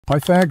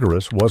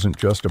Pythagoras wasn't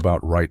just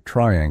about right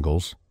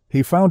triangles.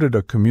 He founded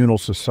a communal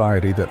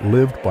society that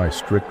lived by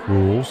strict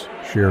rules,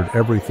 shared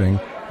everything,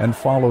 and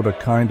followed a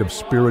kind of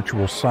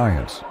spiritual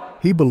science.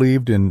 He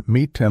believed in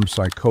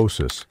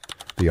metempsychosis,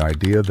 the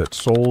idea that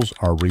souls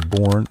are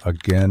reborn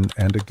again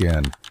and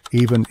again,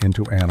 even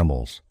into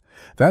animals.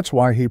 That's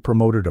why he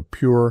promoted a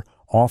pure,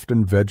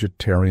 often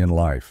vegetarian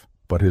life.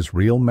 But his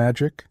real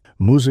magic?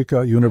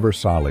 Musica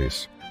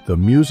universalis, the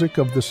music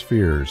of the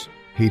spheres.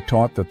 He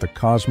taught that the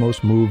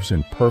cosmos moves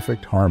in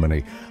perfect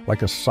harmony,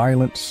 like a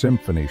silent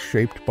symphony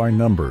shaped by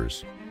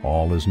numbers.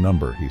 All is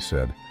number, he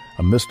said,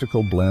 a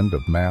mystical blend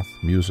of math,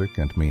 music,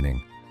 and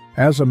meaning.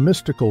 As a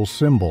mystical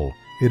symbol,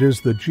 it is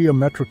the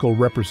geometrical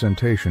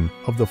representation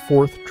of the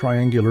fourth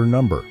triangular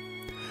number.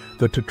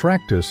 The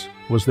tetractys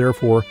was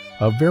therefore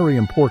very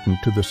important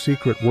to the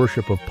secret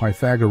worship of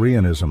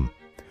Pythagoreanism.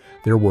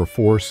 There were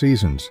 4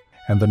 seasons,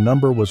 and the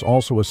number was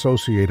also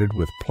associated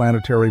with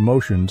planetary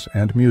motions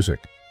and music.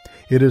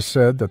 It is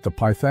said that the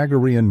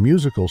Pythagorean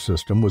musical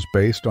system was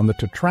based on the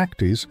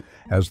tetractys,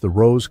 as the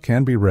rows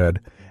can be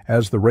read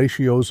as the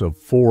ratios of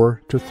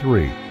 4 to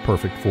 3,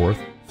 perfect fourth,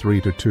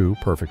 3 to 2,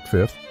 perfect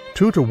fifth,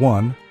 2 to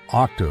 1,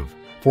 octave,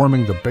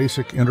 forming the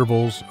basic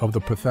intervals of the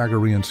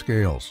Pythagorean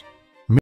scales.